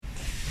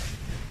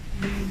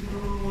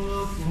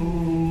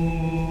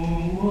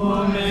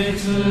我每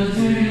次举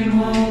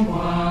目观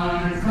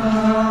看，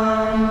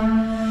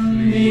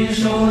你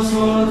手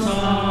所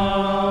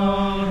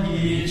造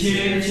一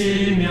切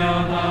奇妙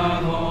大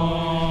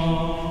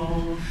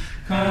功，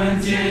看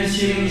见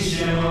星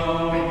宿，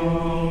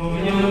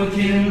又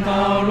听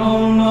到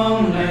隆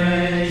隆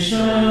雷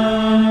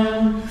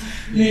声，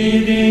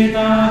你的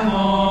大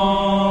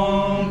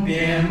功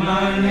遍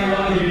满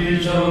了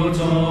宇宙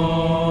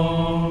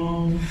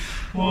中，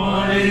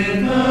我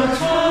灵歌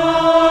唱。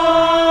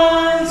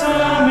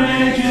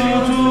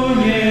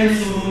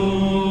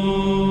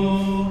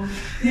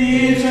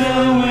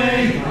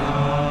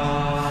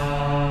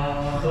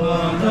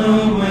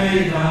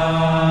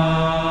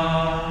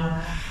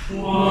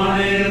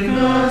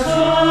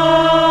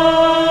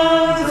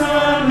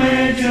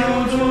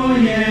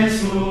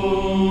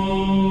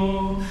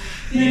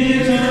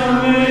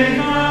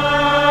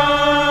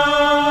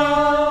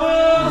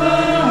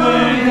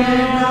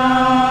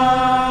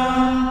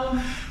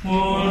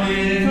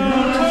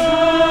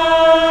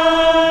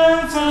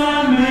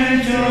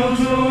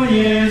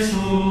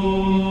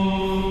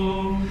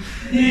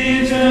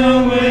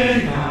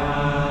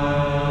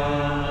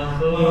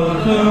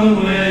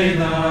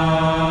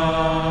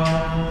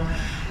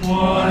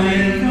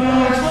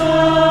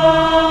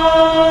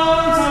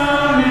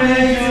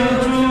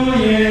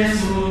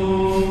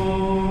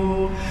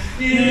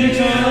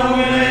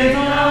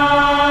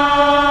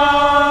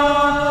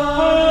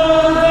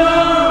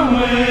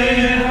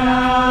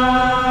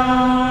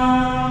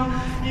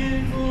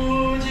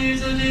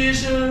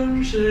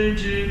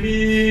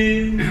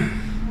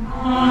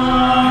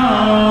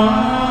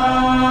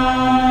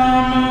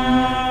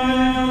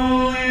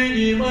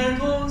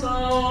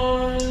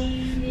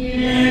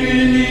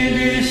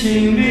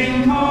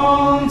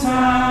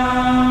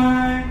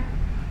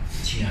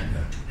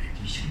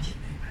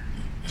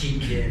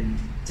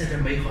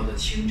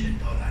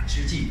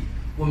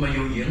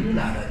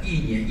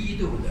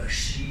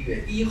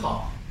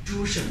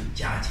诸圣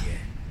佳节，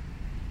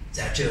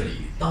在这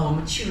里，当我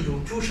们庆祝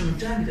诸圣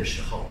瞻礼的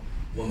时候，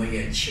我们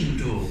也庆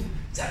祝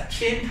在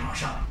天堂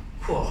上（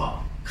括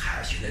号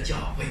凯旋的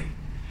教会），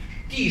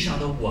地上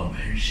的我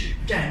们是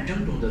战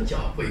争中的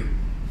教会，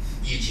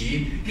以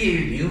及烈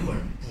日灵魂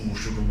捕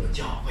赎中的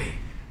教会，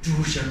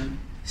诸圣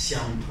相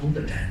通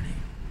的瞻礼。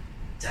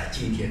在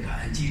今天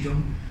感恩祭中，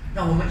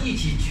让我们一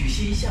起举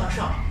心向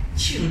上，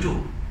庆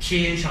祝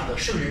天上的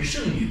圣人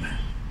圣女们，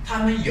他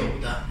们有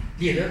的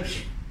列了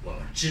品。我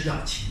们知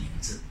道其名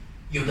字，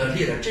有的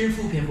列了真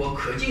福品或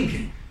可敬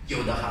品，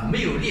有的还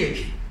没有列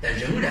品，但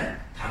仍然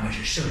他们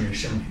是圣人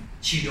圣女。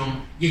其中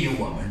也有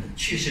我们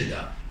去世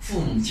的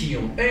父母亲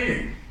友恩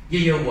人，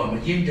也有我们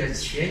因着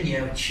前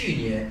年、去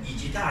年以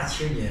及大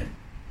前年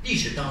历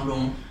史当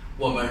中，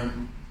我们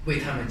为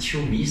他们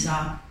求弥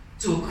撒、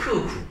做刻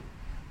苦、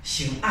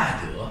行爱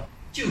德、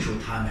救赎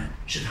他们，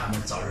使他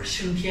们早日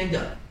升天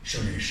的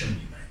圣人圣女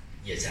们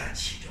也在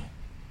其中。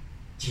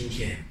今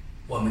天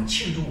我们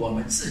庆祝我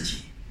们自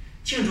己，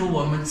庆祝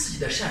我们自己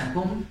的善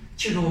功，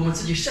庆祝我们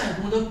自己善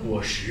功的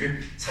果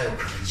实，才有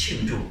可能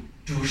庆祝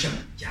诸圣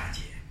佳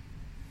节。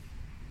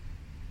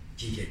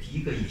今天第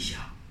一个意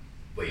象，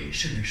为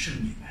圣人圣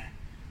女们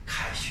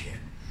凯旋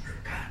而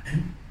感恩；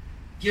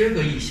第二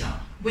个意象，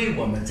为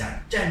我们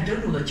在战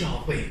争中的教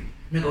会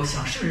能够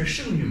像圣人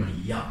圣女们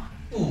一样，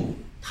步入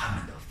他们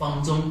的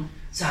芳踪，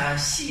在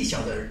细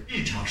小的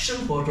日常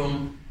生活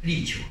中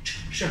力求成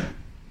圣。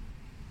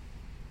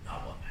让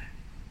我们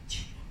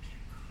静默片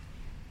刻。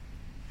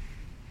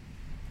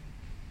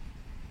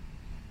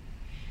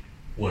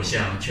我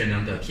向全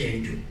能的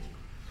天主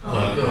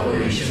和各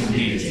位兄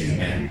弟姐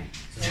妹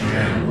承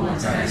认我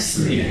在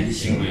思言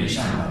行为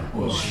上的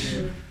过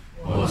失，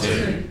我罪，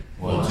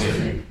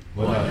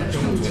我的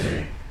重罪。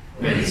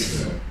为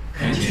此，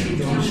恳请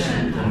众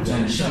圣同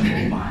真圣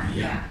母玛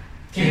利亚、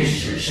天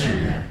使圣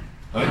人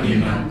和你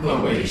们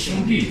各位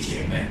兄弟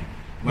姐妹，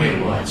为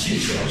我祈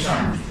求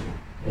上主，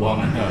我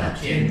们的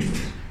天主。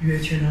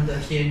愿全能的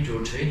天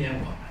主垂怜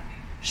我们，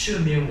赦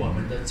免我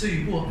们的罪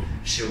过，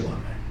使我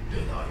们得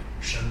到永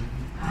生。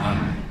阿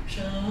门。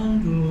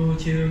上主，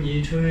求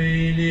你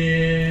垂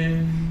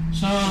怜。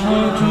上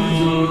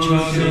主，求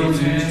你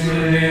垂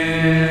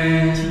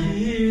怜。基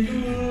督，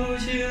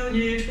求你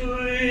垂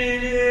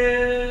怜。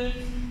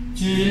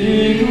基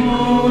督，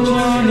求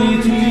你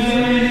垂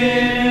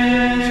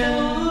怜。上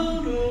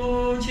主，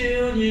求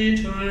你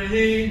垂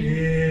怜。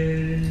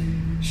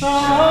上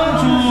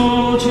主，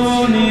求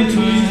你垂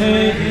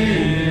怜。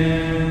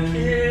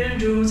天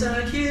主在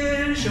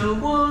天受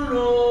光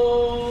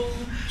荣。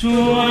主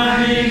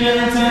爱你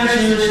人在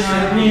世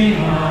上平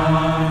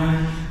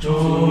安。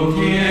主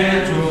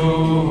天主，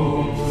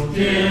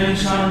天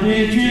上的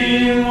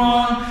君王，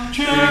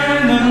全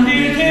能的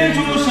天主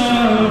圣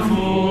父，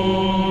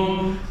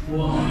我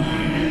们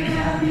要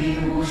你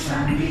无上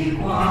的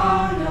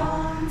光荣，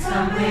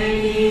赞美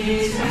你，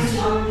称颂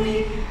你，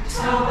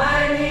朝拜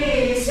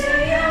你，宣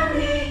扬你，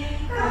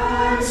感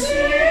谢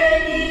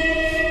你。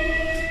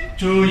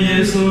主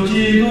耶稣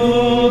基督，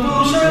独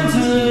生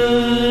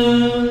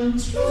子，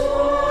主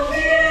天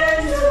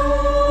主，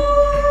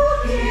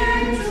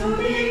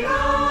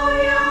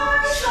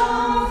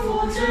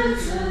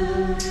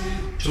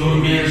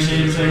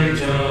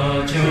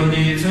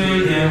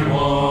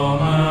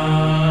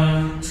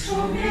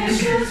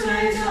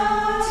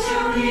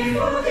你俯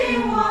听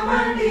我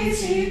们的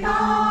祈祷。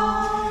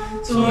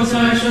坐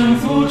在圣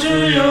父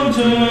之右者，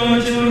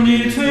求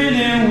你垂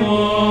怜我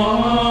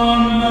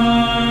们。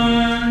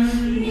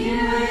因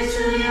为只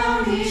有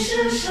你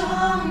是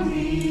上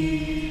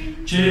帝，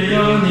只有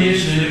你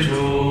是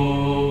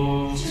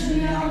主，只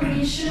有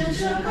你是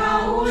至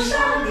高无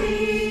上的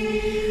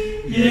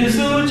耶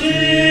稣基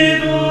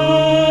督，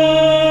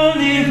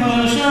你何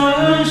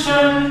生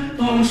身，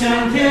同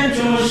享天主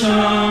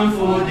圣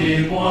父的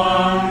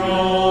光荣。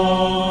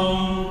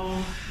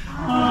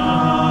阿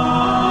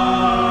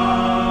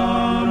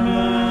门。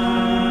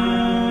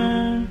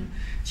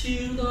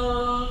请大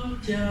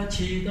家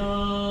祈祷。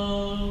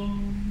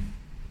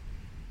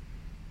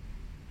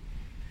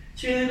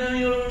全能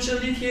永生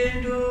的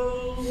天主，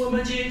我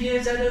们今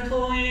天在这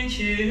同一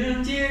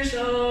情节上，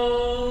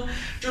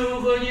祝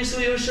贺你所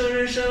有圣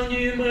人圣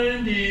女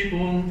们的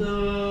功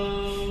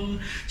德。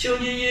求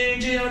你因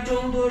这样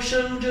众多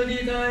圣者的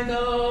代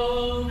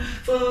祷，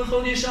丰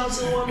厚地赏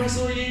赐我们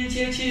所殷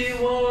切期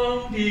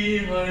望的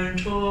恩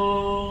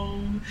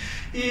宠。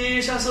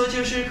以上所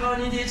求是靠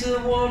你的子，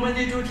我们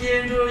的主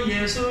天主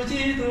耶稣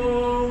基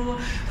督，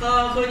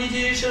他和你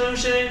的圣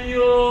神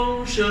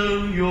永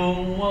生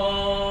永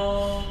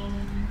王。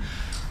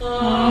阿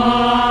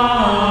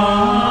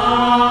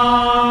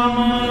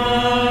门。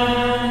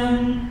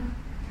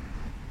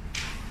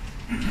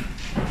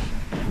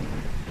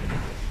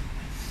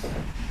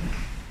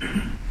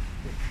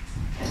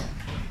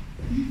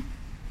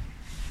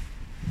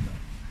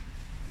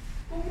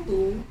恭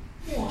读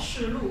默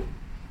示录。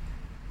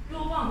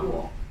若望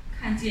我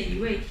看见一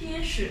位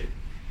天使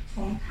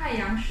从太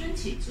阳升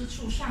起之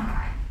处上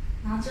来，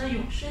拿着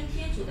永生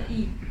天主的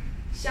印，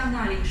向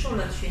那领受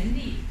了权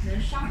力，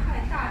能伤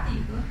害大地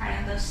和海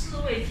洋的四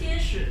位天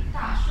使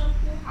大声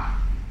呼喊，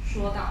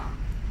说道：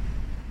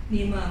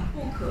你们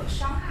不可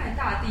伤害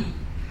大地、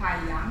海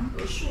洋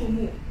和树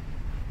木，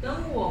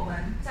等我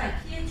们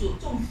在天主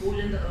众仆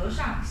人的额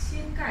上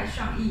先盖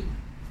上印。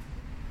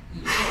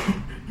以后，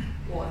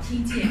我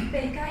听见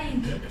被盖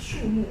印者的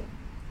数目，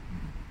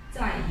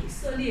在以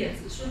色列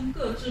子孙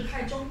各支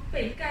派中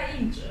被盖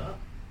印者，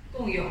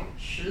共有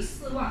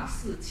14万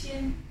4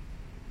千。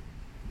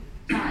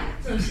在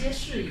这些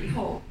事以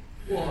后，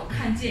我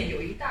看见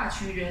有一大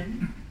群人，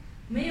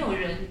没有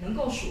人能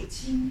够数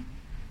清。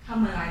他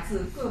们来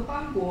自各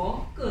邦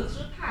国、各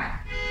支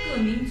派、各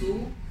民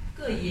族、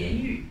各言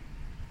语。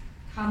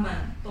他们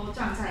都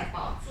站在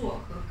宝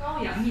座和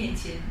羔羊面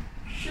前，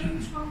身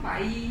穿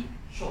白衣，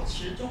手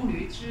持棕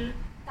榈枝，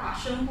大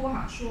声呼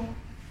喊说：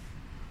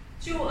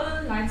救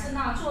恩来自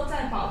那坐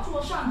在宝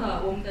座上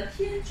的我们的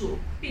天主，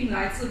并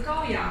来自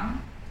羔羊。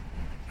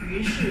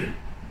于是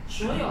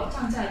所有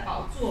站在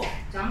宝座、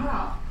长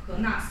老和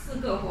那4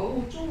个活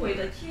物周围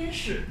的天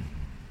使，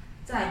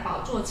在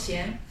宝座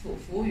前俯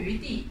伏于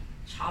地，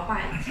朝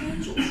拜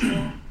天主说：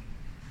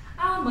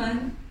阿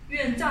门！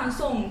愿赞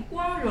颂、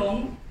光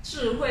荣、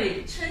智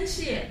慧、称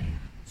谢、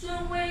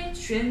尊威、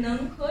全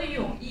能和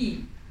勇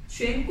毅，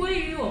全归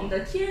于我们的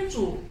天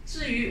主，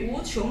至于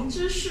无穷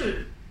之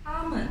世。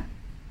阿门。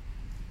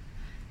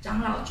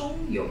长老中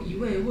有一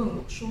位问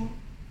我说：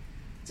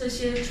这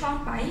些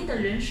穿白衣的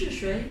人是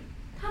谁？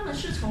他们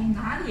是从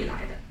哪里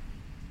来的？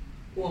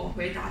我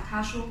回答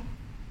他说：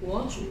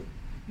我主，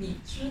你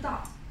知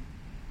道。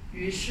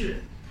于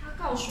是他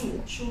告诉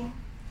我说：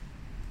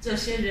这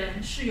些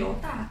人是由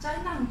大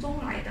灾难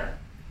中来的，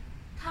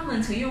他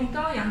们曾用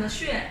羔羊的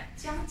血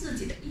将自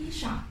己的衣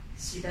裳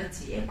洗得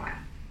洁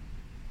白。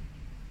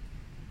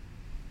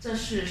这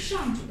是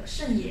上主的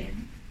圣言。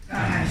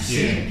感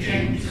谢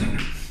天主。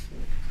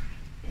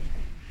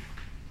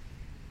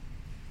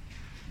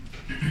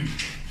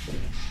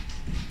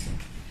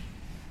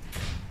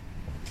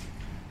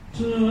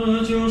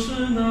这就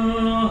是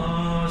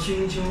那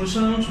寻求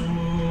上主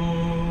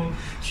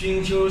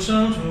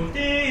的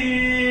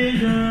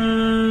人，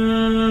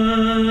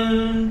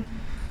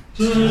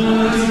这就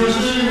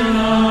是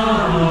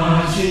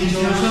那寻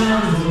求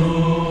上主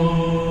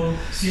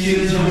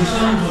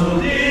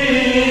的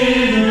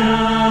人。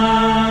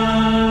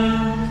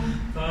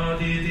大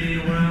地的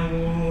万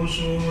物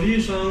属于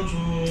上主，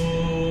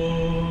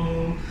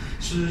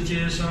世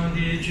界上的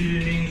居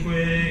民归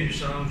于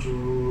上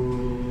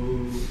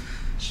主，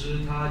是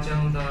他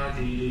将大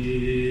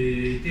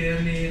地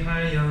奠立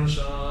海洋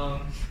上，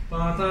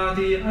把大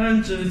地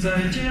安置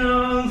在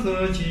江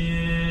河间。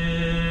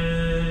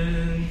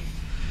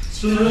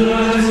这就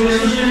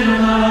是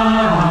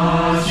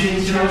那寻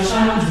求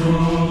上主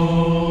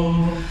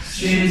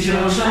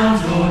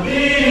的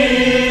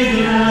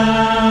人。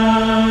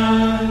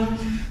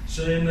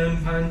谁能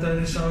攀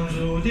登上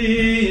主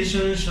的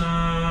圣山？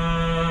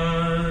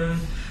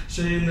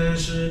谁能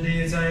侍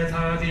立在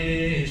他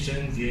的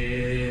圣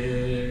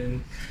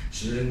殿？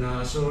是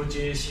那守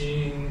节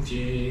心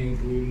经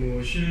不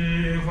慕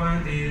虚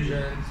幻的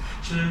人，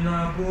是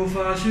那不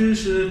发虚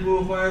誓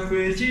不怀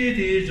诡计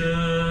的人。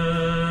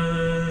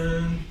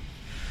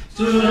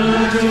这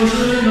就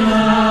是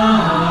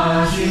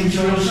那寻求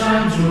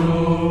上主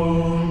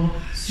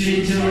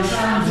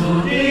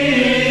的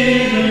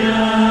人。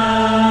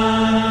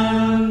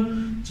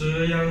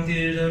这样的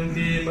人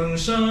必蒙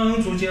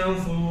上主降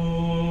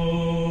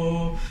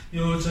福，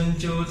有拯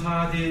救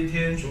他的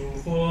天主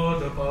获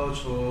得报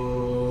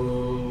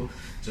酬。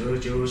这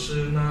就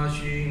是那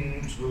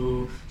寻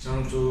出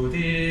上主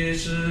的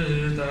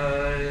时代，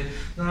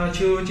那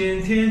求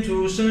见天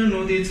主圣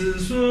容的子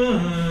孙。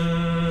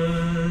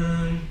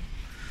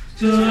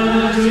这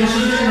就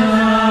是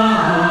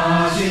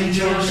那寻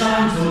求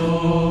上主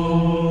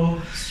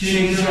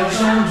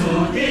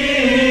的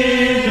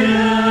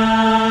人。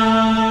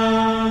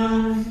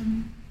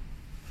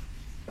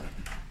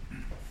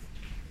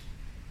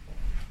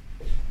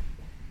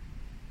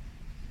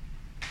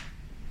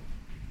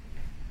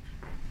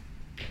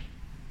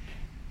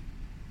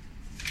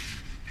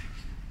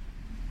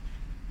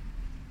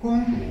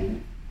恭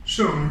读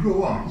圣若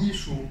望一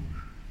书。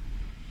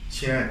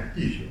亲爱的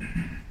弟兄，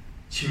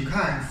请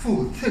看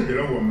父赐给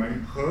了我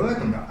们何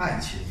等的爱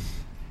情，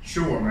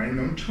使我们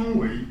能称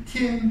为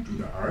天主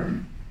的儿女，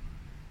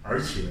而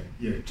且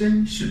也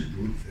真是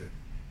如此。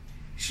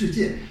世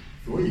界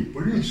所以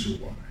不认识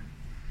我们，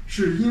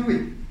是因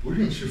为不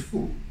认识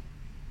父。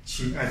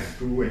亲爱的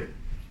诸位，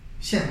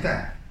现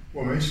在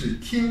我们是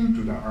天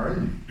主的儿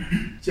女，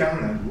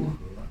将来如何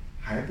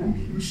还不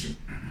明示，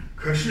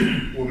可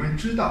是我们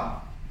知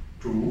道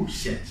主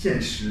显现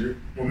时，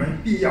我们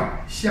必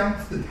要相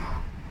似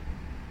他，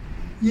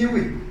因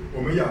为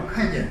我们要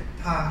看见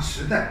他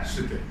实在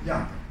是怎样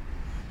的。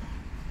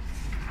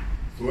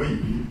所以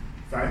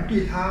凡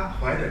对他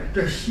怀着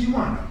这希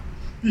望的，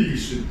必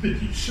使自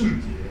己圣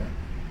洁，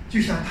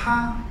就像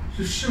他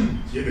是圣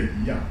洁的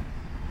一样。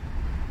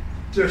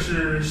这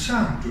是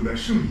上主的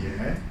圣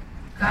言。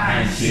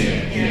感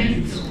谢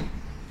天主。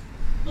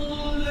哈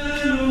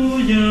利路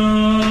亚，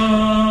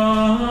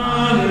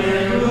哈利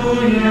路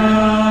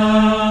亚。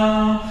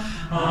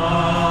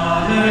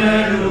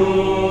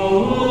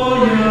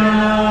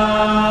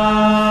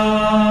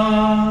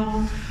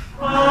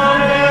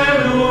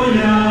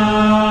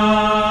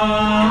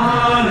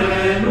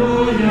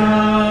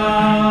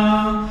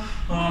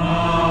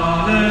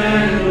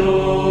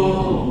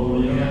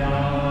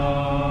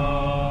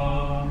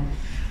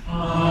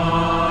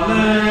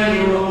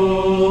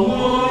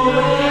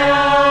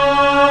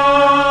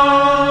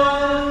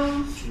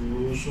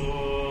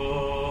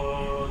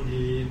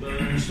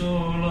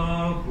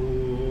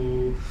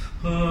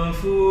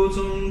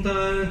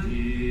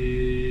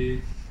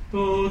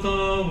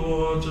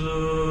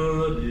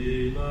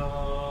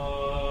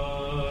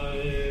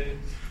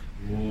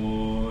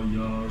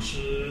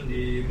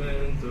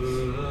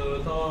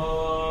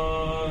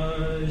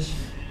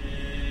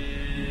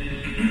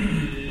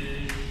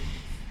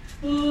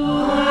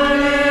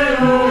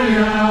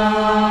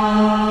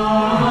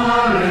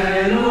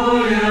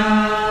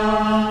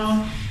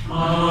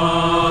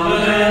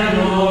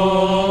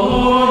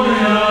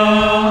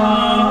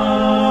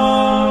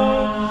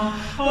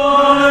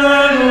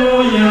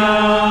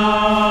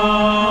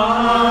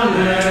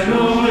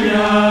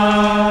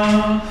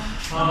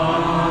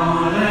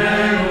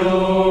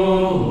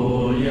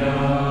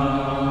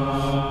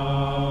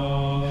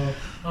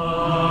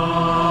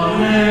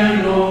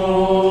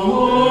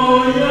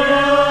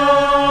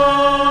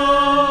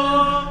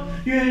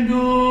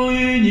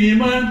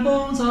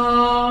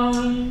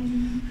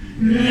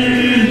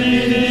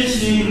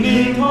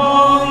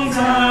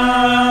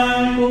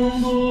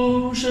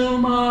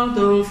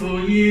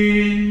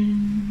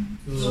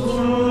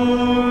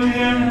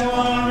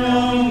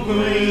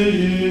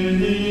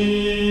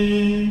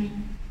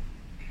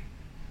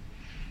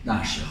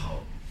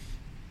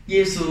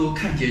耶稣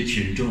看见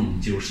群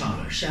众，就上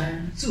了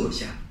山坐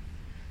下。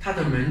他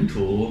的门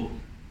徒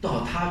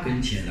到他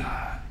跟前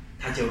来，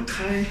他就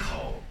开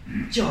口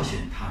教训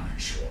他们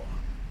说：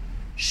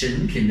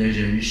神品的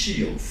人是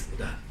有福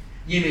的，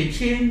因为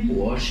天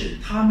国是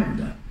他们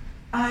的；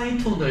哀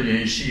痛的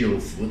人是有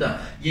福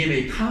的，因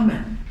为他们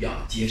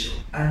要接受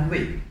安慰；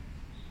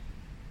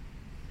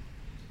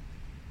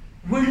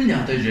温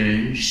良的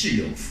人是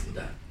有福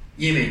的，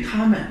因为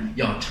他们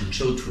要承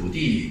受土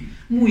地；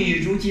沐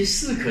浴如饥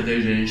似渴的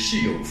人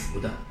是有福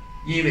的，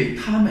因为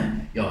他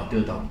们要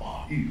得到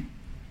饱浴；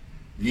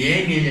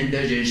怜悯人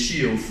的人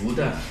是有福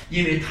的，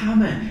因为他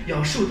们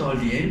要受到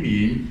怜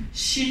悯；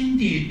心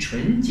地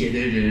纯洁的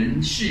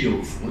人是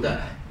有福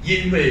的，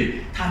因为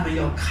他们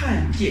要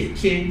看见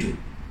天主；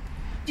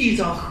缔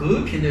造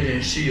和平的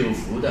人是有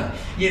福的，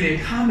因为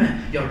他们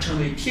要成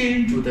为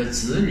天主的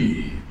子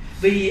女；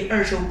为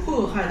而受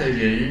迫害的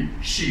人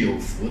是有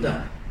福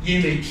的，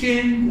因为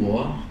天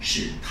国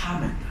是他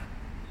们的。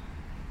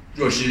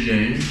若是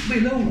人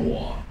为了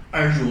我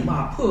而辱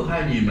骂迫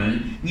害你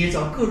们，捏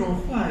造各种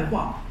坏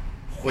话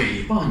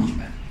毁谤你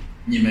们，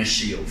你们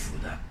是有福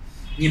的，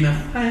你们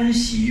欢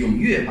喜踊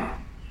跃吧，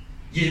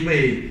因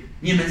为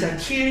你们在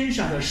天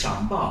上的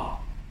赏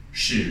报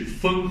是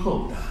丰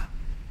厚的。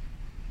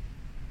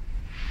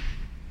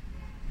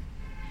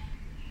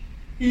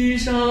以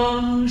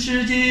上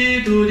是基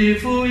督的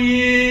福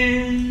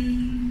音。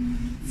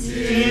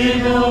基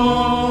督，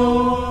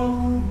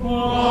我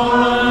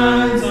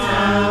们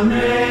赞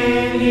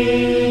美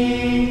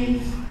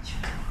你。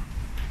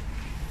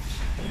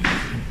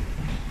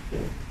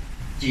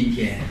今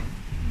天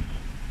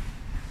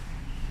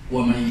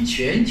我们以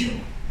全球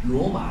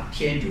罗马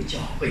天主教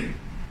会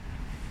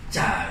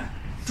在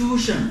诸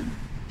圣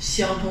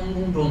相通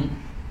宫中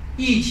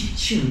一起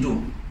庆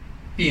祝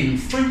并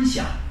分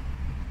享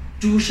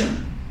诸圣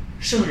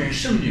圣人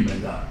圣女们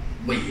的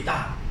伟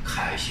大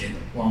凯旋的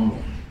光荣。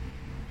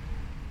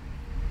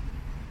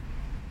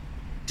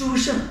诸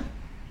圣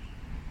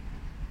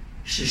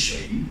是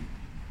谁？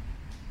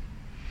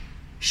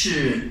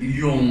是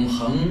永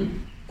恒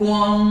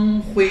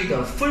光辉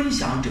的分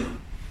享者，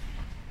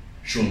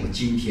是我们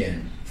今天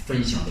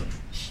分享的主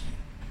题。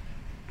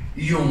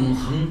永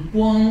恒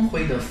光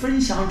辉的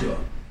分享者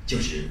就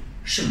是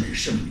圣人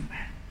圣女们，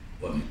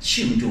我们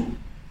庆祝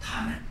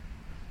他们，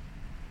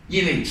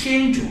因为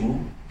天主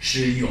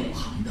是永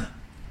恒的，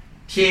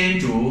天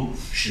主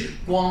是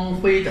光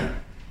辉的，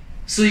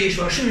所以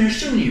说圣人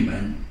圣女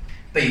们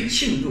被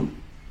庆祝、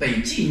被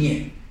纪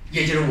念，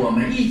也就是我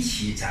们一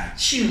起在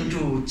庆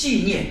祝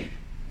纪念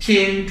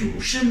天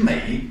主是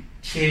美，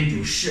天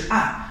主是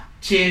爱，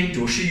天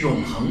主是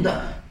永恒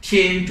的，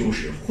天主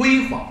是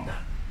辉煌的。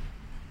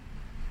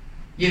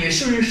因为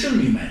圣人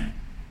圣女们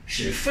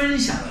是分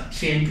享了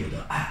天主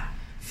的爱，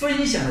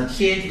分享了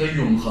天主的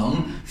永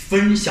恒，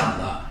分享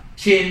了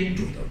天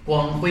主的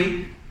光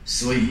辉，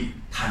所以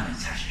他们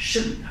才是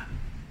圣的。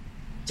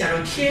假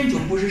如天主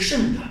不是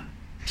圣的，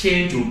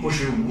天主不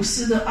是无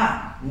私的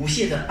爱、无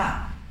限的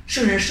爱，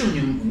圣人圣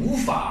女无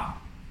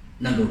法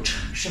能够成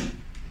圣。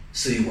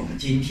所以我们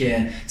今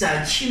天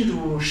在庆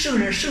祝圣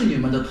人圣女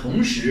们的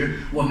同时，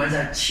我们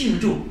在庆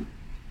祝、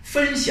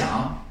分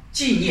享、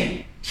纪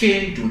念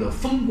天主的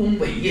丰功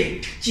伟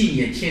业，纪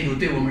念天主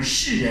对我们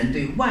世人、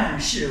对万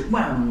事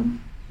万物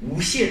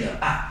无限的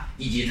爱，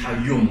以及他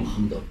永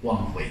恒的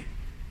光辉。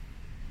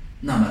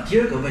那么第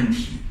二个问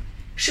题，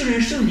圣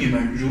人圣女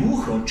们如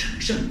何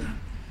成圣呢？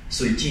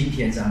所以今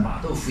天在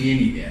马窦福音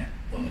里面，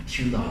我们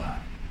听到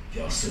了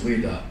叫所谓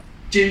的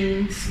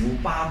真福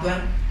八端。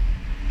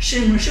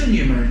圣人圣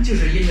女们就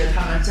是因为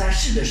他们在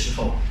世的时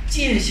候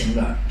践行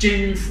了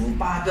真福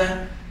八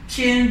端，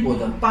天国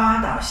的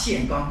八大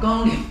宪纲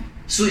纲领，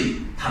所以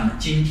他们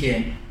今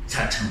天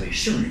才成为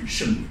圣人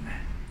圣女们。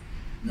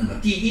那么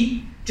第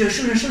一，这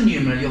圣人圣女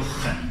们有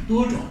很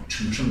多种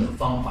成圣的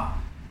方法，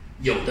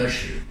有的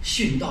是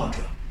殉道者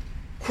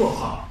（括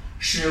号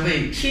是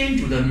为天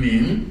主的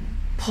名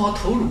抛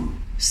头颅、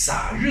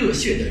洒热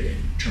血的人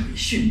称为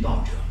殉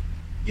道者），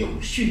有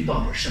殉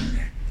道者圣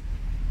人，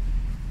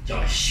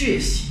叫血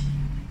洗。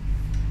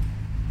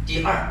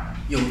第二，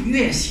有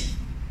愿洗，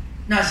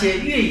那些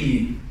愿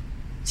意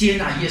接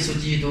纳耶稣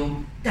基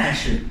督，但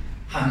是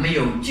还没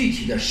有具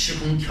体的时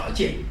空条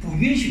件不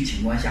允许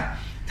情况下，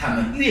他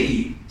们愿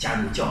意加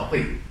入教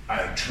会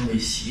而成为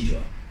洗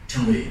者，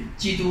成为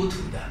基督徒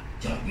的，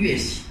叫愿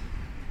洗。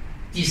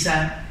第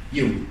三，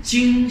有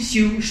精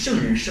修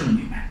圣人圣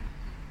女们，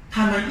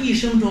他们一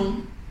生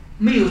中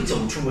没有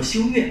走出过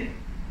修院，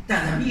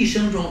但他们一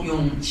生中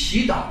用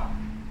祈祷、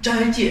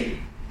斋戒、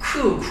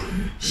刻苦、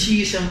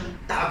牺牲、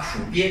打苦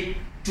鞭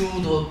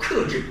诸多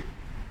克制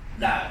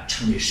来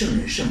成为圣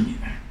人圣女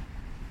们。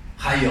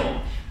还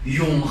有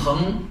永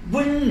恒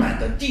温暖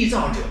的缔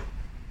造者、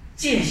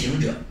践行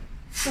者、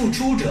付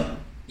出者，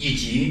以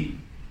及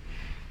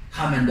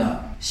他们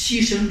的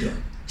牺牲者，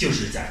就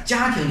是在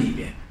家庭里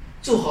边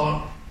做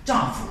好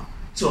丈夫、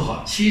做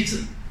好妻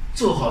子、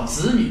做好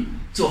子女、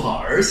做好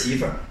儿媳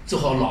妇、做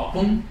好老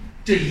公，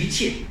这一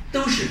切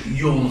都是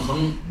永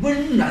恒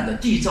温暖的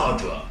缔造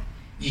者，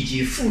以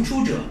及付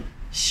出者、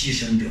牺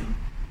牲者，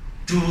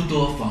诸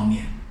多方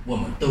面我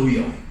们都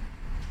有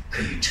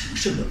可以成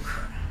圣的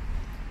可能。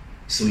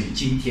所以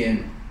今天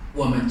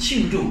我们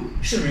庆祝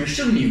圣人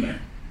圣女们，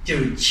就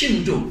是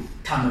庆祝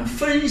他们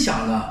分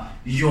享了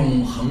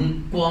永恒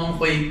光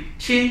辉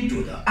天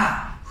主的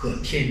爱和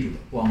天主的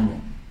光荣。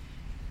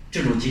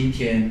正如今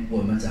天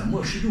我们在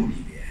默示录里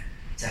边，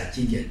在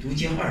今天读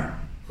经2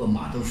和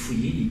马窦福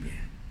音里边，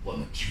我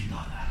们听到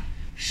了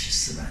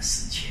14万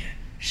4千、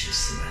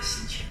14万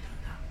4千等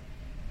等，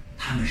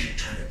他们是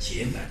穿着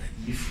洁白的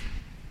衣服。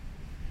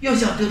要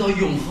想得到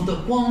永恒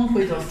的光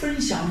辉的分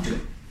享者，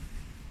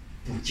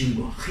不经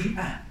过黑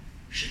暗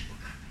是不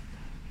可能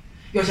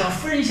的；要想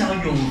分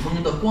享永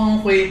恒的光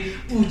辉，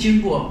不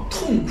经过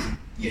痛苦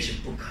也是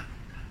不可能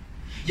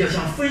的；要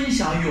想分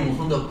享永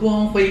恒的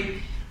光辉，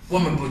我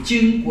们不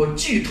经过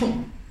剧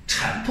痛、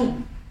惨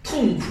痛、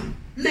痛苦、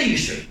泪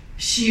水、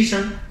牺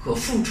牲和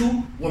付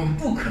出，我们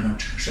不可能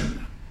成圣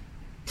的。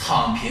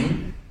躺平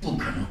不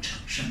可能成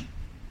圣，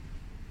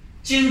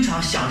经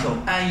常享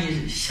受安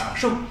逸享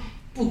受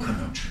不可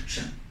能成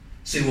圣。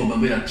所以我们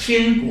为了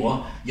天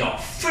国要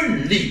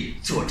奋力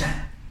作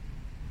战，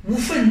无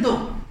奋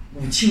斗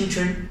无青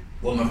春。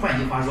我们换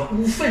句话说，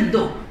无奋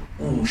斗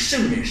无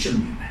圣人圣女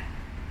们。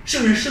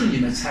圣人圣女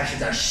们才是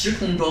在时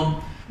空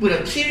中为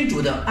了天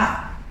主的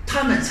爱，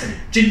他们才是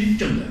真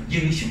正的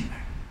英雄们。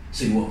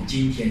所以我们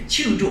今天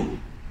庆祝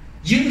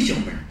英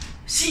雄们，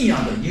信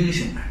仰的英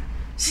雄们，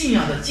信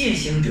仰的践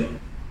行者，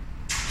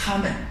他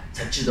们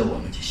才值得我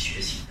们去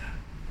学习的。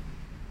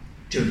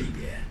这里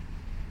边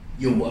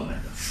有我们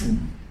的父母、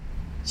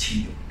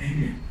亲友、恩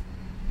人，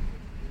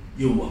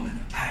有我们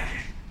的爱人，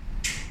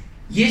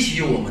也许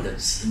有我们的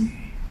子女。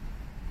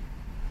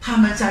他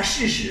们在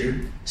世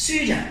时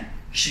虽然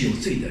是有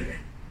罪的人，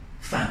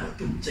犯过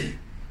重罪，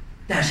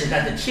但是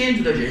来自天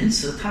主的仁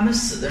慈，他们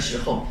死的时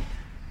候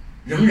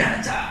仍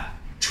然在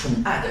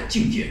宠爱的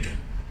境界中，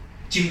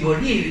经过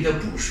炼狱的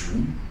补赎，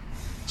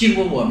经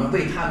过我们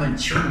为他们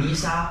求弥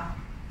撒，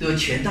得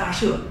全大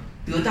赦，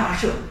得大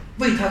赦，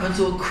为他们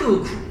做刻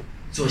苦，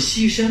做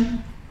牺牲。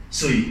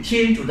所以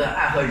天主的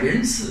爱和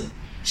仁慈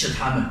使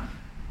他们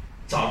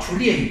早出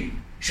炼狱，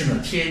升了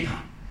天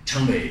堂，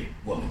成为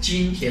我们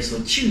今天所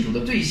庆祝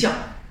的对象，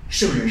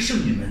圣人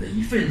圣女们的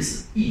一份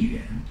子一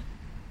员。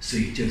所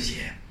以这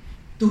些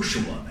都是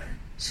我们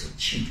所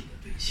庆祝的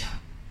对象。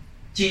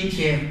今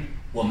天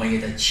我们也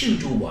在庆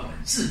祝我们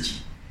自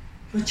己。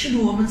说庆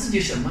祝我们自己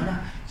什么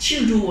呢？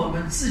庆祝我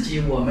们自己，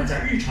我们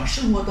在日常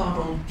生活当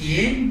中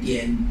点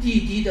点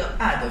滴滴的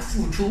爱的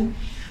付出，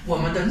我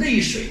们的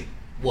泪水，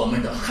我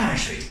们的汗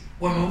水，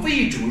我们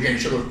为主忍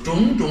受的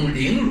种种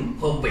凌辱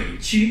和委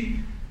屈，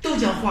都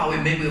将化为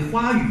玫瑰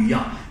花语一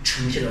样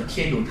呈现到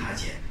天主台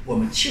前。我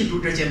们庆祝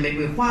这些玫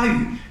瑰花语，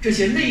这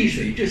些泪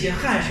水，这些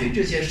汗水，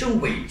这些受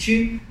委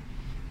屈，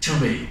成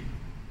为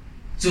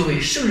作为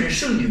圣人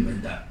圣女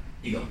们的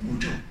一个步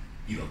骤，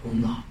一个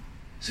功劳。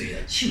所以呢，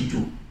庆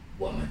祝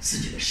我们自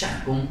己的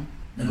善功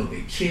能够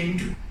被天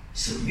主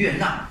所悦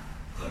纳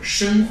和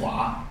升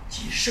华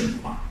及圣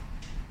化。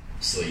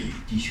所以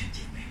弟兄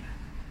姐妹们，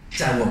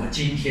在我们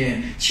今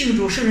天庆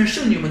祝圣人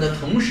圣女们的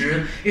同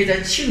时，也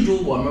在庆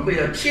祝我们为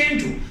了天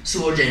主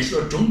所忍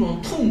受的种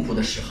种痛苦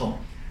的时候，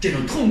这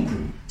种痛苦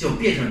就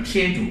变成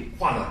天主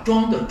化了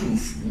妆的祝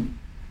福。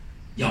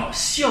要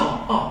笑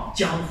傲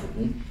江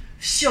湖，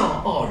笑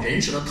傲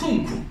人生的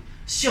痛苦，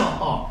笑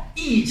傲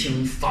疫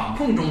情防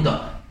控中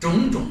的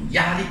种种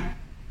压力。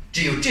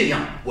只有这样，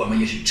我们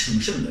也是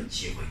成圣的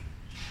机会。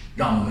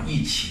让我们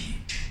一起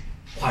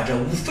怀着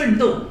无奋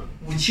斗、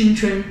无青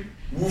春、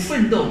无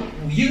奋斗、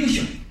无英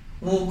雄、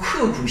无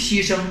刻苦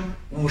牺牲、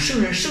无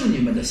圣人圣女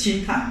们的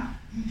心态，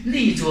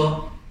立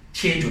作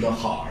天主的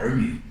好儿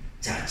女，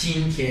在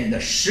今天的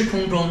时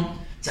空中，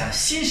在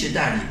新时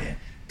代里面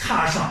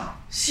踏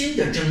上新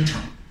的征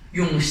程，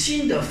用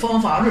新的方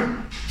法论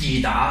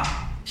抵达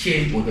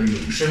天国的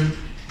永生，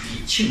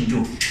以庆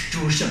祝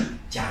诸圣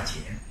佳节。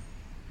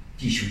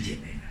弟兄姐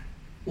妹们，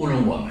无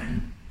论我们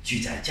居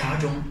在家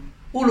中，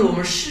无论我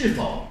们是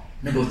否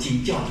能够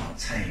进教堂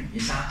参与弥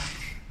撒，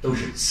都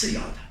是次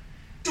要的。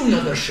重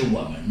要的是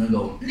我们能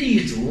够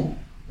立足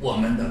我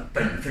们的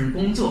本分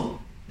工作，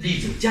立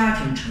足家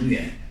庭成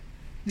员，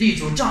立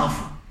足丈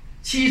夫、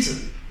妻子、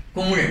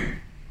工人、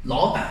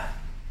老板、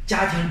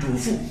家庭主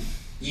妇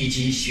以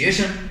及学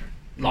生、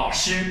老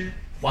师、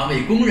环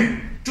卫工人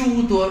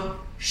诸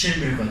多身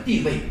份和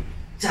地位，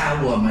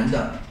在我们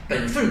的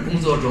本分工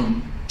作中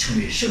成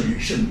为圣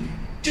人圣女，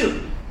这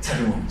才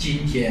是我们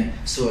今天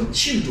所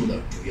庆祝的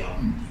主要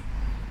目的。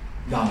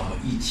让我们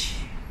一起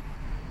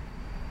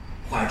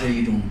怀着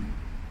一种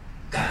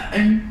感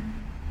恩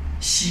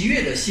喜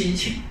悦的心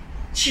情，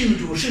庆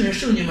祝圣人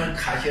圣女们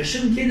凯旋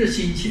升天的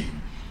心情，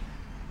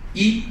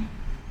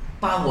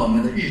把我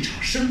们的日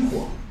常生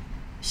活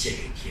写给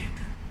天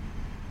主，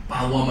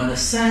把我们的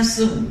三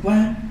思五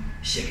观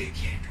写给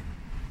天主，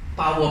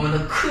把我们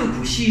的刻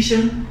苦牺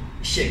牲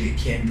写给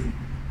天主，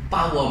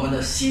把我们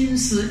的心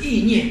思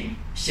意念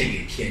写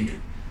给天主，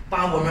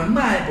把我们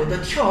脉搏的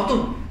跳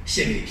动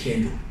写给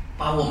天主，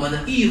把我们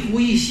的一呼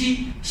一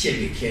吸写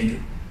给天主，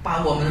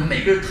把我们的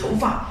每根头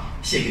发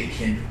写给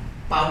天主，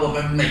把我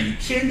们每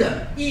天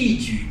的一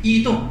举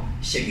一动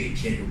写给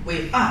天主，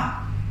为爱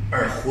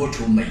而活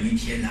出每一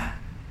天来，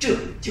这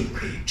就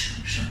可以成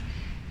圣。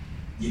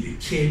因为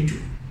天主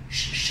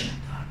是圣的。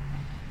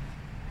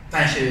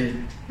凡是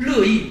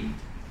乐意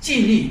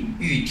尽力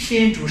与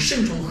天主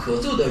圣宠合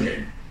作的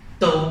人，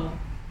都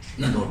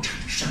能够成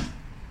圣。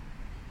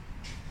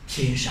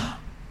天上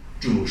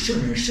主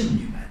圣人圣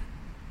女们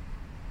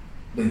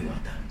为我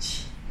等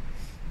起。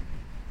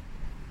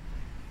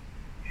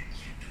愿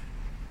天主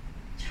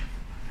加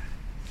福我们。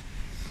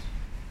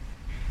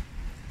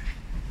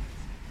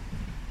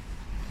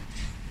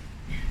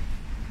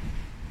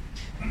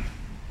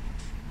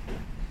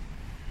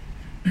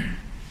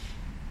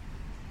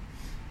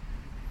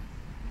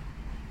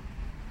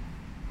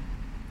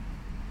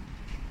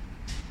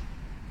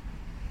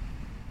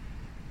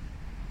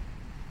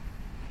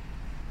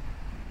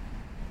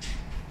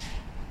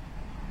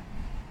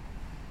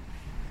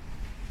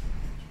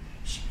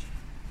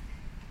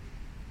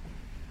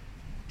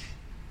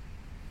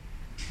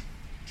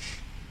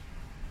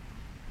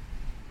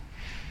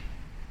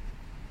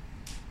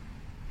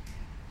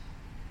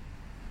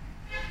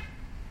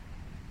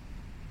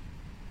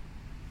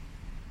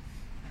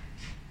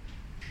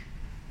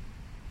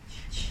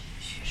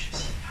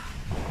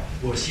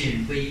我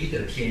信唯一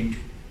的天主，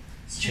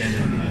全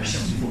能的圣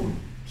父，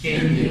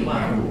天地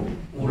万物，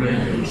无论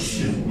有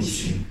形无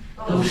形，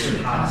都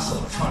是他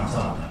所创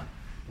造的。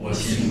我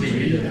信唯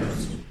一的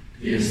主，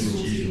耶稣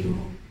基督，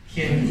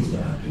天主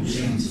的独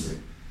生子。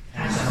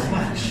他在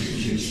万世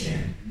之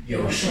前，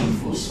由圣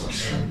父所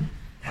生，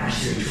他他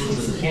是出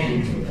自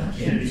天主的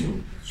天主，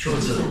出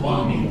自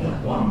光明的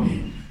光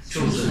明，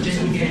出自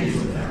真天主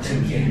的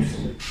真天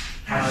主。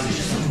他是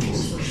圣父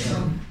所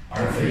生，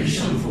而非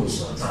圣父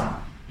所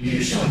造，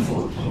与圣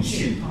父同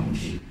性同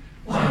体，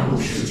万物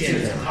是借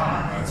着他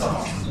而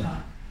造成的。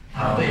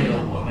他为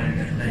了我们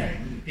人类，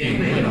并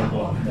为了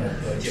我们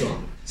的得救，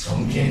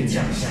从天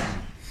降下。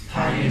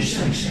他因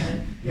圣神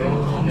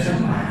由童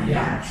真玛利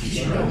亚体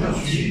现了肉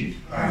躯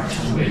而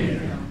成为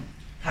人。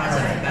他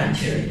在班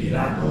切比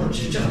拉多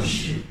执政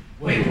时，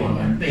为我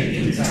们被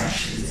钉在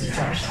十字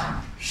架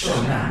上，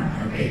受难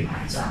而被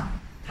埋葬。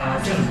他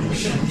正如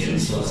圣经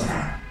所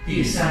载，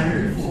第3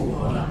日复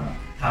活了。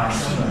他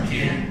升了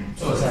天，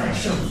坐在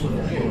圣父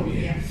的右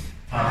边。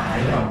他还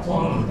要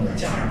光荣的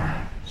将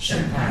来，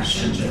审判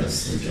生者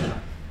死者。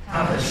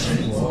他的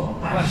神国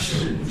万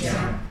事无疆。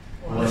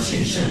我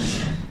信圣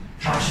神，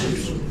他是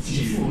主，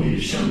既赋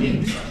予生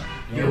命者，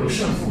由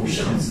圣父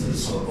圣子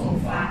所共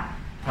发。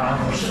他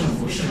和圣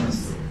父圣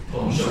子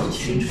同受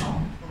青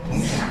宠，同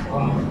享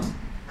光荣。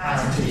他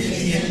曾借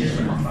先知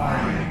们发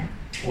言：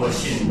我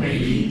信唯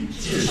一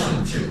至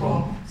圣至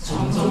公，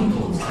从宗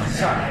徒传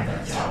下来的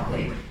教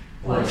会。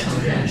我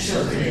承认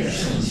赦罪的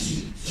圣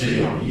洗只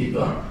有一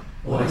个。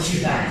我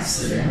期待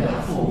死人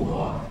的复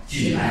活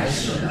及来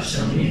世的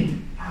生命。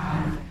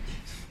阿门。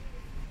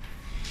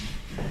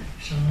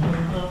上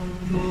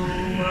主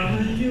万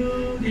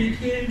有的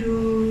天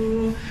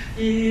主，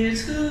你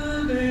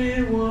赐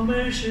给我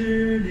们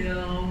食粮，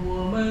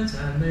我们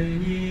赞美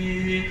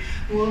你。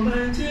我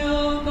们将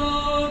大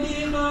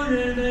地和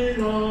人类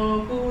劳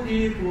苦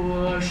的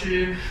果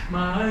实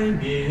麦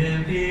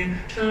面饼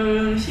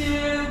呈献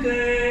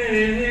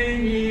给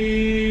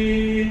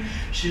你，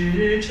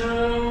是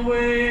成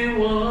为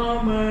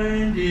我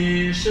们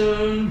的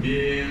生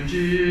命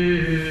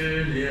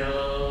之粮。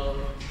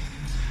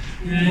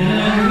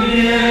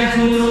愿主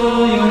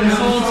永受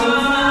赞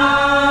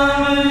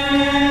美。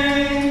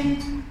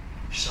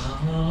上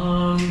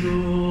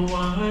主万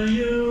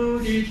有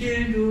的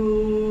天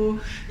主，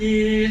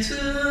你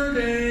赐给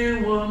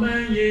我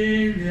们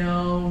饮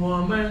料，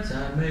我们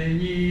赞美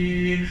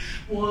你。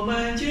我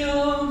们将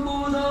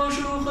葡萄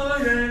树和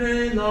人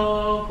类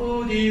劳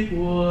苦的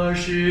果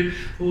实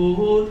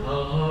葡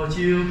萄酒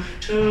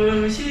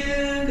呈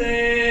献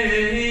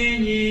给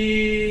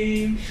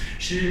你，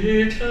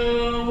是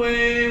成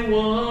为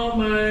我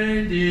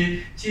们的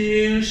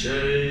精神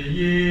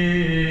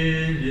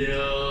饮料。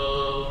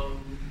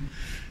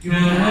愿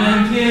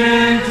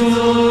天主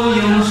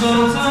永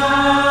受赞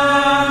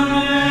美。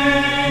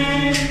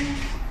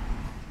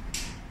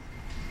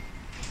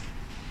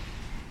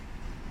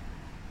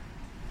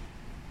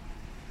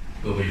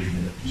各位愚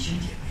昧的弟兄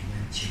姐妹们，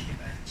请你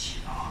们祈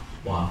祷，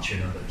望全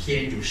能的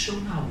天主收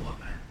纳我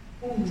们，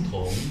共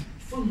同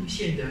奉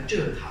献的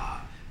这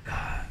塔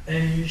感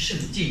恩圣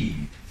祭。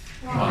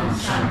望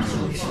上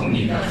主从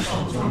你的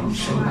手中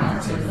收纳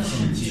这个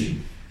圣祭，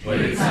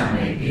为赞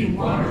美并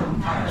光荣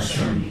他的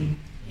圣名，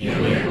也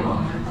为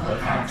我们和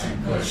他整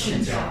个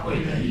圣教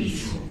会的益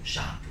处。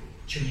上主，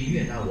求你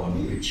悦纳我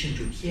们为庆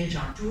祝天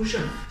上诸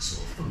圣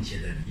所奉献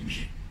的礼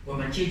品。我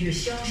们坚决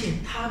相信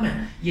他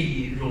们也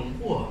已荣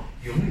获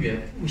永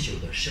远不朽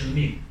的生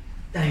命，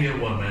但愿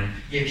我们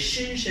也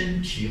深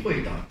深体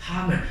会到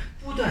他们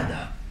不断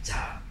地在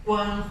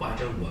关怀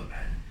着我们，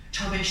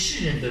常为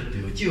世人的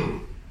得救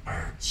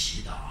而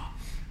祈祷。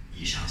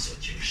以上所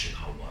求是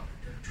靠我们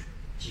的主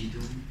基督。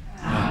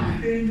阿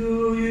门。天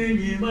主与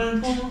你们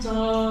同在，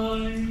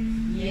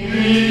也与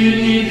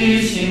你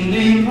的心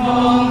灵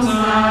同在，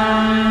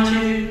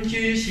请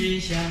举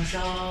心向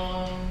上，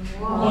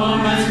我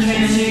们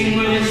全心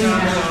归向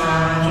上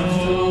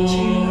主。请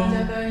大家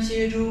感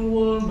谢主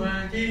我们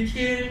的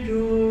天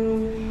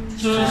主，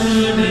这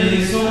是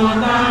理所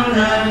当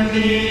然的。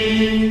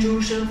主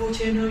圣父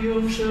全能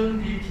永生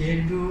的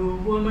天主，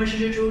我们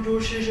时主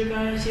时时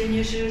感谢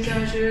你，实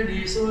在是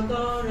理所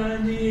当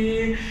然的，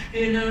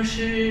也能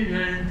使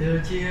人得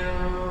救。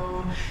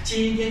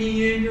今天你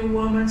允许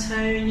我们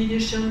参与你的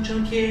圣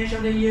城天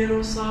上的耶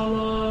路撒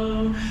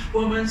冷，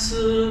我们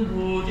慈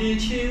母的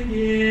庆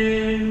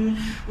典，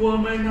我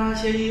们那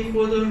些已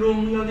获得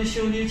荣耀的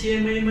兄弟姐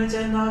妹们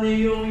在那里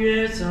永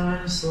远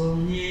赞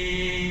颂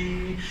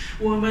你。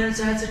我们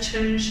再次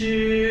诚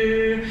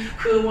实，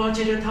渴望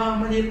借着他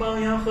们的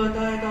榜样和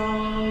带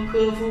祷，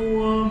克服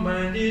我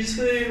们的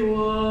脆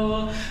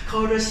弱，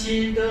靠着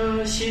新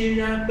的欣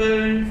然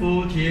奔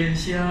赴天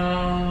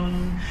乡。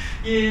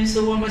因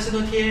此我们所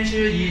有天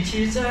使一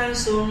起赞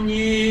颂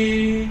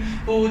你，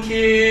不停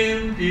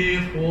地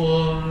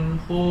欢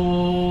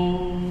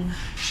呼。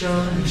圣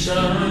圣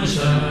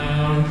圣，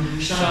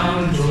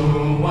上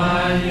主万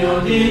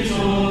有的主，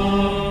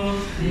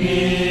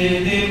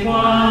你的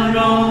光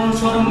荣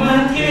充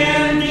满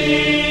天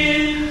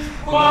地，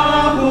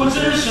欢呼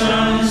之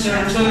声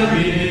响彻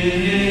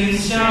云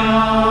霄，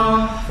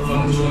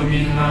风主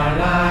命而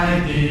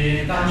来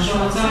的当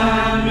受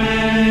赞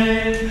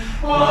美，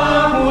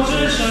欢呼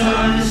之声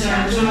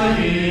响彻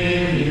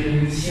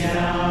云霄。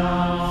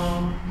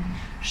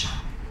上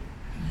主，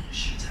你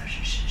实在是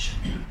神圣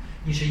的，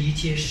你是一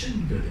切圣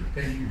德的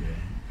根源，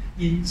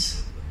因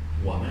此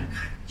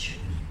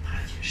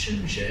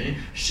圣神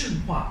圣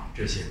化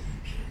这些礼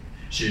品，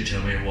是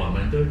成为我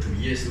们的主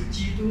耶稣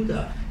基督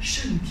的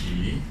圣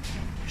体、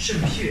圣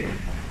血。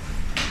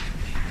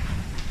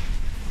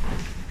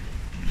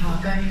他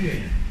甘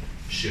愿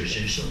舍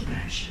身受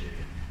难时，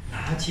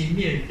拿起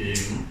面饼，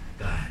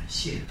感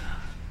谢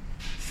了，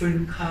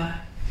分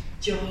开，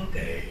交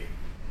给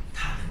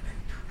他的门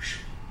徒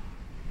说：“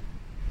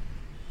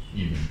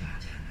你们大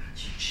家拿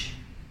去吃，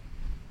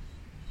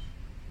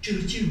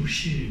这就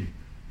是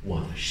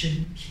我的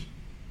身体，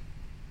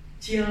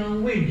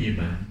将为你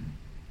们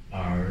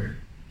而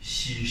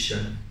牺牲。”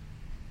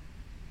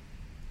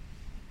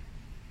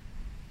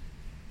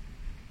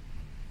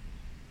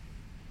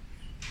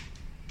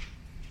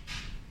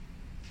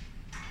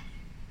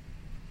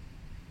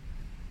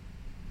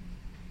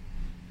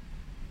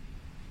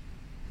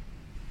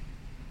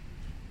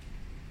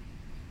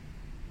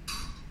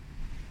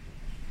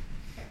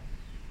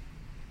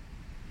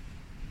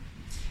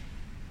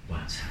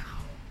晚餐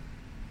后，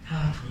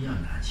他同样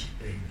拿起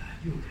杯来，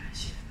又感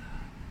谢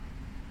了，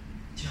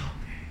交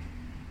给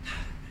他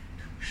的门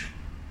徒说：“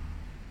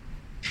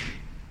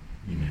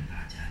你们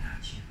大家拿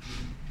去喝，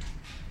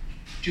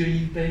这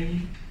一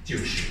杯就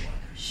是我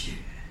的血，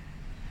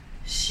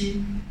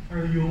新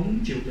而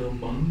永久的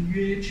盟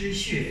约之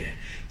血，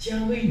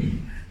将为你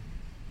们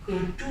和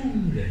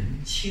众人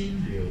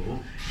清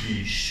流，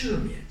以赦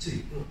免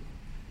罪恶。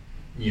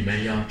你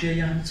们要这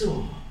样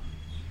做，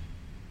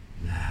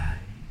来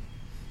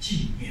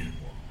纪念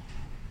我。”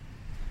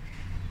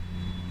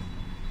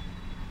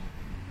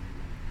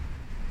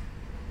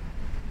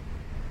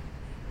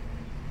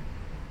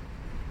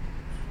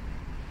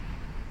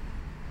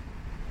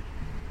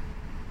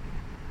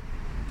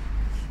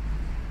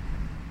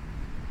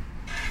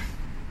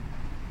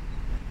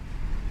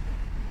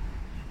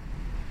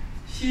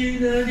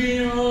新的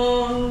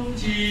牛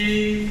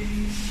记，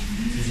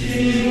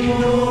进入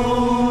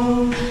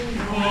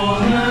我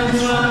们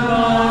传报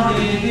你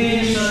的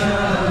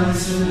圣词，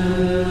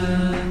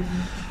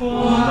我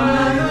们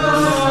歌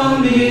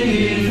颂你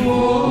的复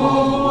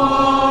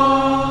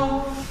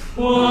活，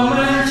我们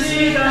期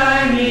待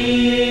你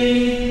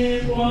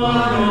光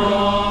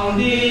荣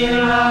的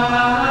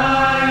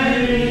来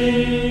临。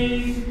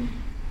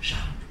上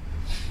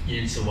主，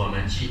因此我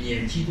们纪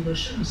念基督的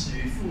圣死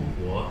与复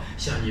活，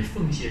向你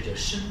奉献着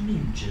生命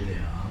之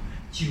粮、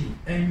救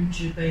恩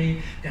之杯。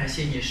感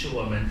谢你使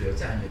我们得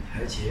在你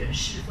台前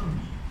侍奉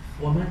你，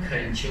我们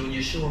恳求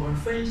你使我们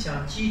分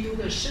享基督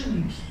的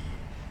圣体、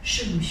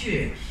圣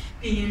血，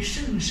并因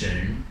圣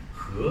神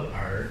合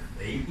而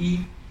为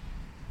一。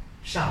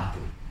上主，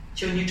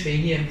求你垂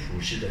念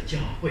普世的教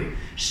会，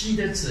使你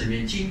的子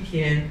民今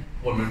天，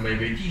我们每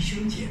位弟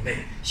兄姐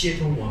妹，协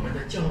同我们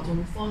的教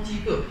宗方济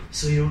各、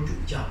所有主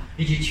教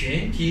以及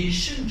全体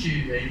圣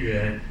职人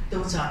员，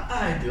都在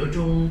爱德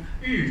中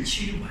日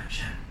趋完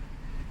善。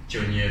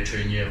求你也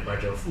垂念怀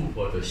着复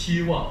活的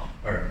希望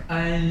而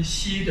安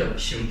息的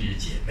兄弟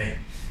姐妹，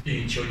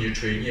并求你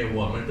垂念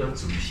我们的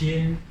祖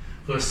先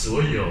和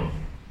所有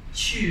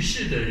去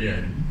世的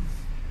人，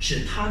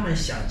使他们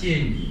想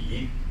见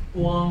你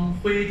光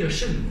辉的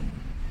圣容。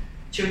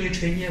求你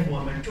垂念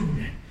我们众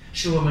人，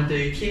使我们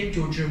对天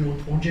主之母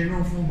童贞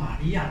荣福玛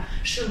利亚、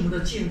圣母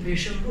的敬妃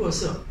圣若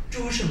瑟、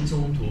诸圣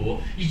宗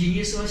徒以及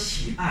你所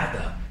喜爱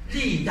的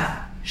历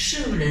代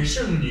圣人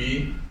圣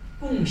女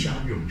共享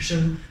永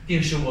生，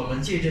并使我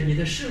们借着你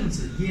的圣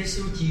子耶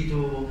稣基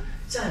督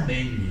赞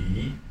美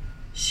你、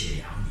谢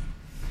扬你。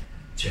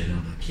全能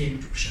的天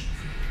主圣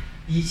父，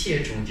一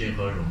切崇敬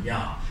和荣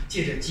耀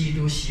借着基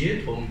督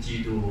协同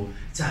基督，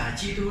在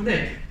基督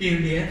内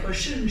并联合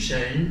圣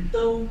神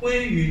都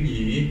归于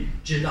你，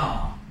直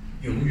到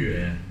永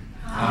远。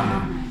阿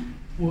们。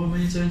我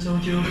们遵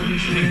从救恩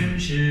宣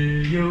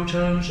誓，又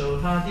承受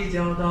他的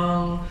教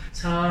导，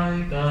才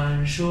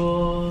敢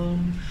说：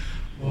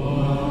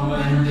我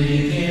们的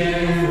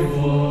天父，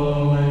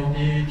我们的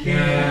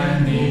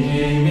天，你的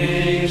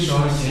名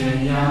受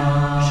宣扬，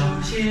首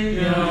先愿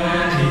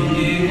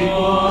你的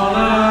国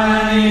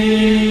来临，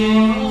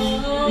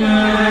愿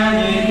你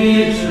的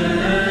旨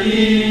意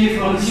奉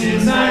行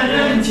在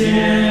人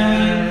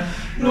间，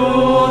如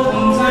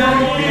同在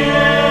天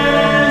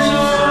上。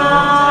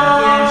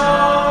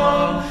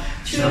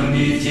求你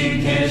今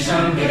天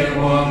赏给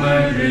我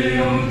们日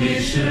用的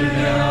食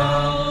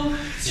粮，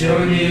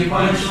求你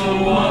宽恕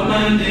我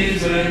们的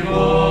罪过，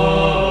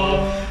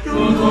如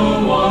同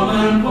我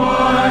们宽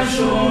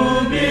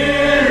恕别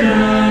人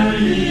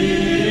一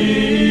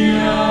样。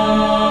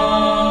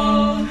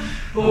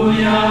不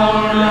要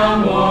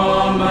让我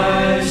们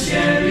陷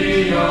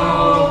于诱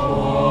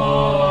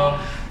惑，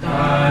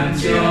但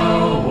救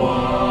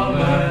我们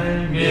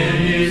免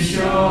于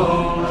羞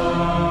辱。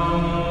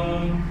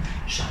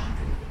上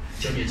主，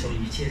求你从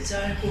一切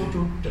灾祸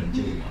中拯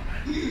救我们，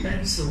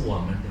恩赐我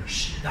们的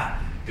时代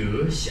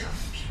得享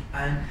平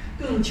安，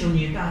更求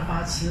你大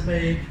发慈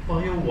悲，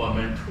保佑我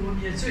们脱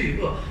灭罪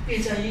恶，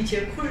并在一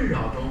切困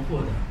扰中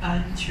获得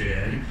安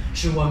全，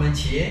使我们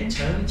虔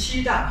诚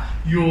期待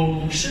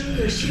永生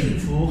的幸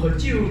福和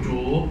救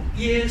主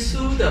耶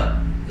稣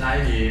的来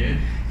临。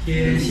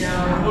天下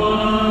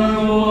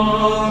万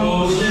国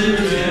都是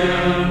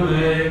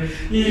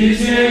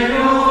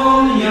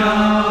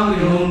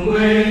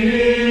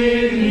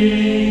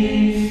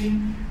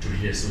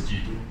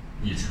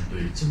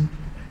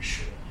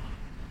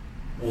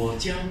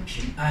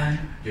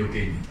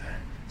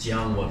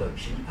的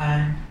平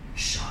安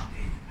赏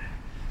给你们。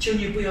求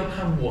你不要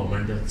看我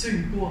们的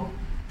罪过，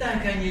但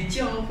看你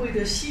教会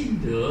的信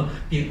德，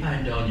并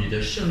按照你的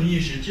圣意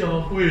使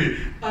教会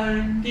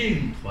安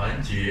定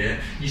团结。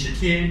你是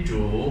天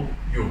主，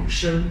永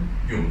生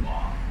永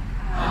王。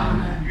阿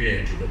门。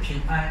愿主的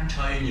平安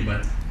常与你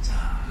们在，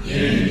也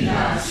与你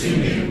的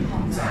心灵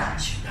同在。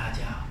请大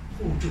家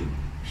互助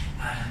平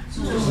安。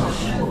祝我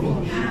生活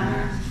平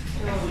安，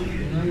祝你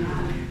平安，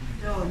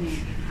祝你平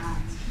安。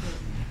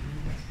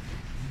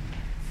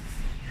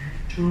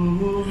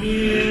主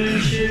名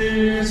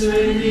是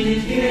罪的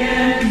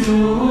天主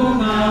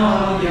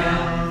羔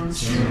羊，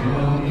求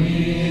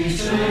你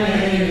垂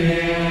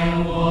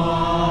怜我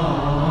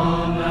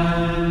们。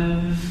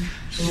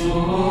主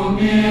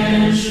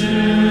名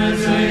是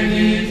罪的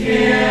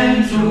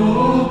天主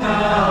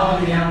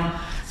羔羊，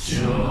求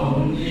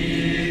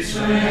你垂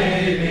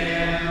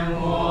怜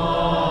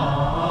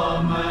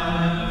我们。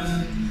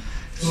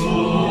主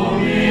名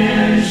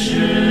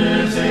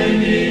是罪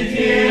的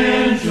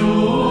天主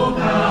羔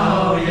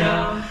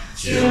羊，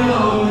求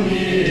你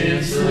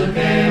赐给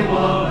我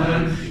们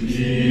平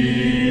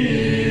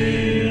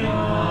安。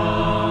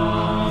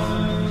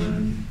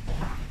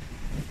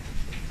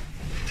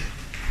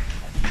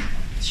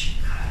请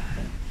看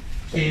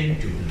天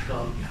主的羔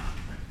羊，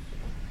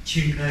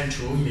请看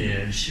除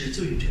免是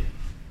罪者，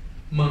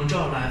蒙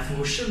召来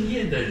赴盛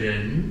宴的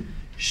人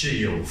是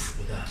有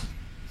福的。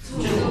主，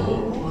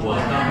我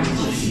当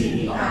记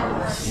你到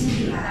我心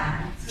里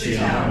来，只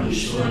要你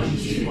说一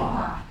句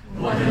话，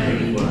我的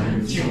灵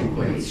魂就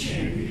会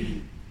痊愈。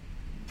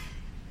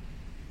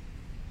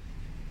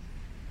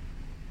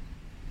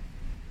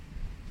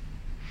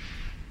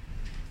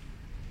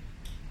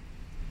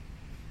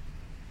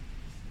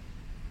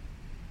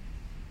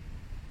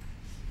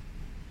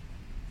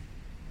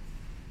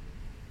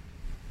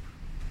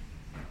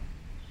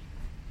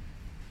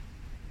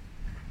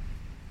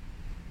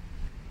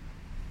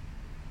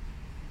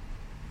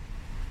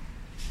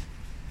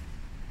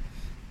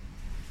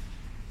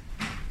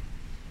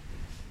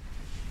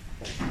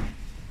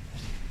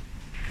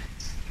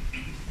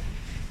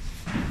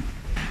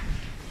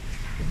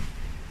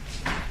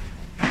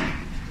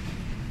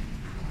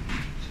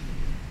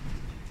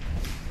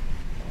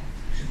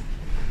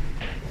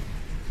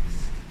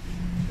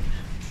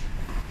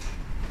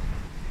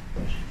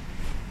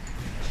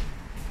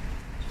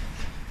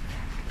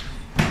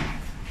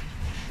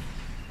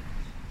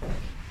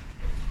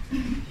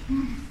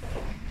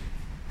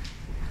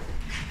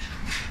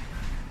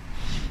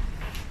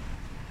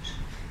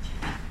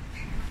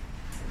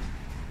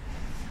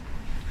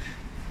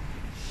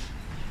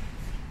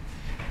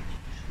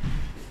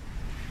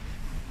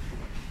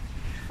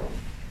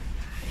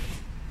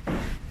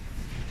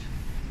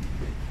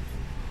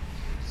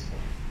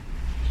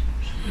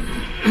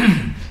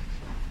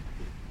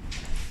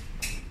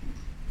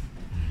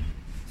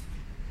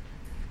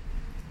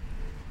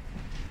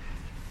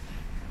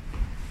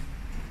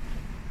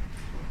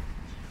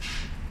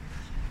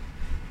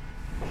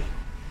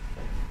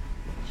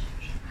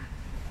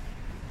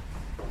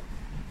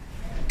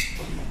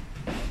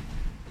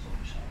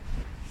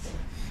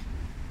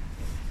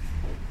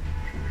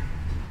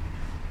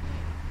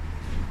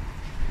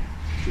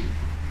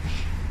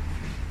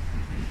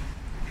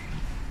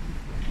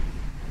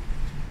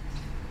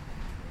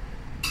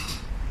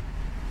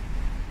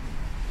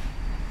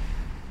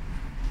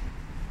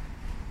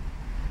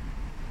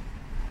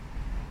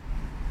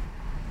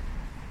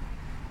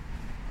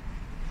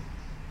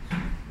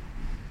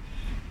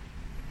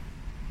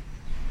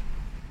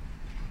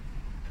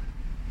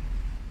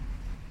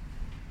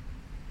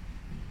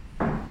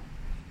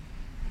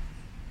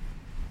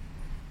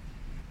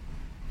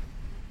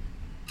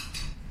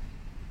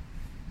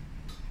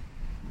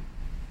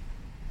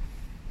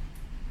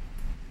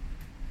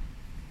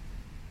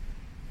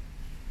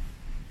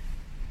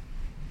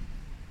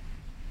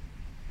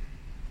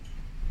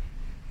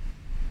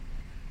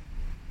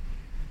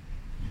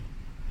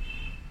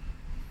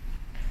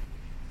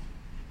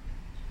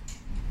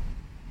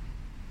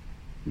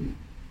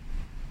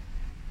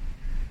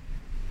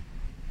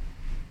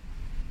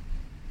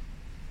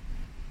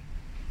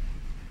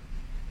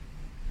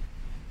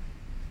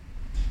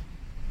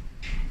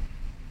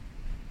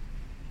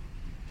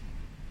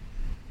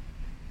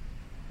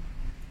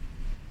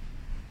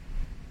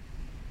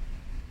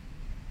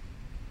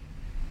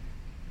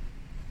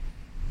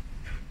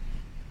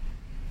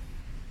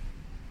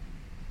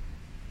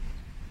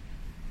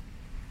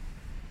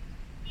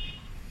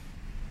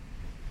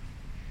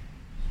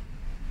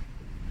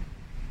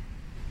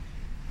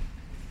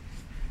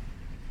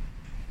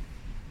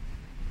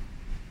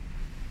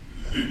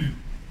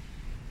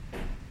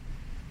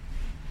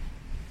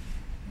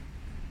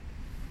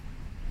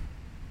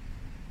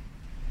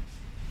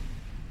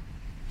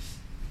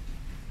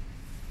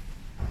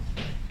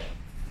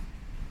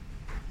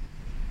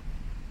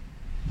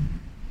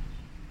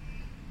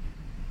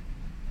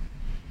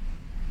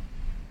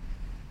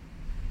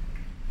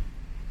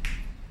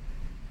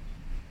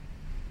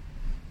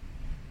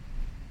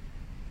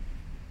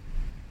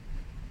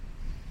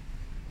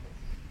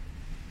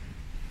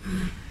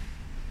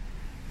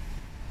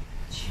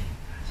请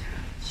大家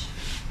一起。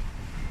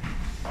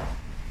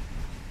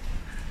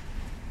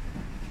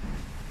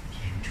天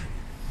主，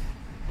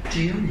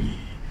只有你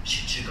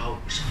是至高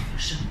无上的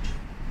圣主，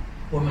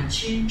我们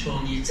亲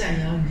崇你，赞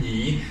扬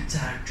你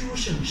在诸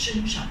圣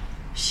身上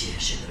显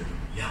示的荣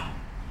耀。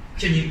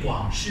求你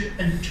广施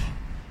恩宠，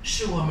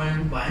使我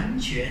们完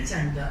全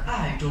在你的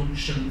爱中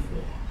生活，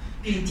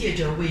并借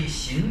着为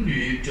行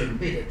旅准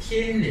备的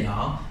天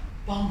粮，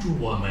帮助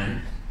我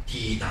们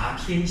抵达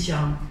天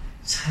乡，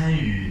参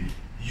与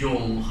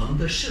永恒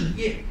的盛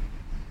宴。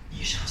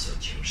以上所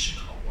求是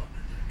靠我们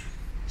的主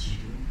基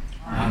督。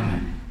阿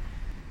门。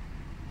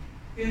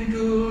愿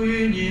主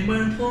与你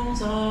们同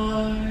在，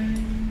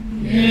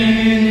与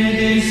你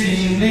的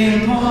心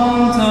灵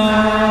同在。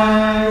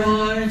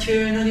愿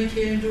全能的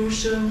天主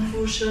圣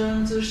父、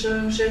圣子、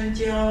圣神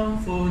降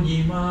福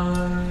你们。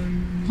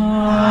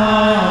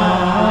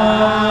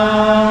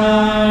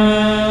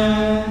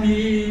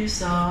弥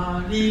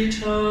撒礼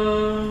成，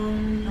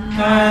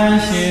感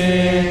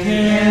谢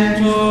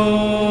天主。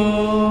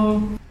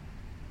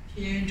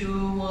天主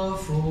我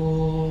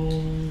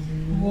父，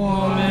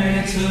我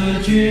每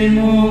次举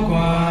目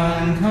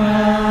观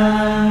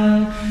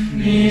看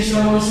你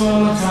手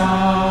所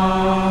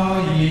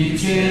造一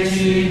切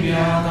奇妙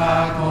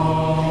大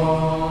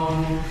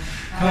功，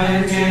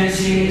看见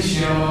星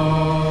宿，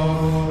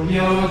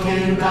又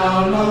听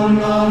到隆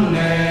隆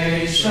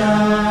雷声，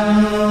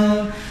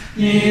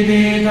你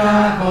的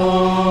大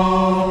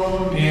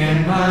功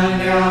遍满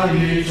了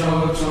宇宙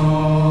中，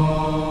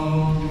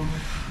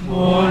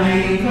我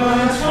灵歌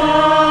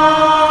唱。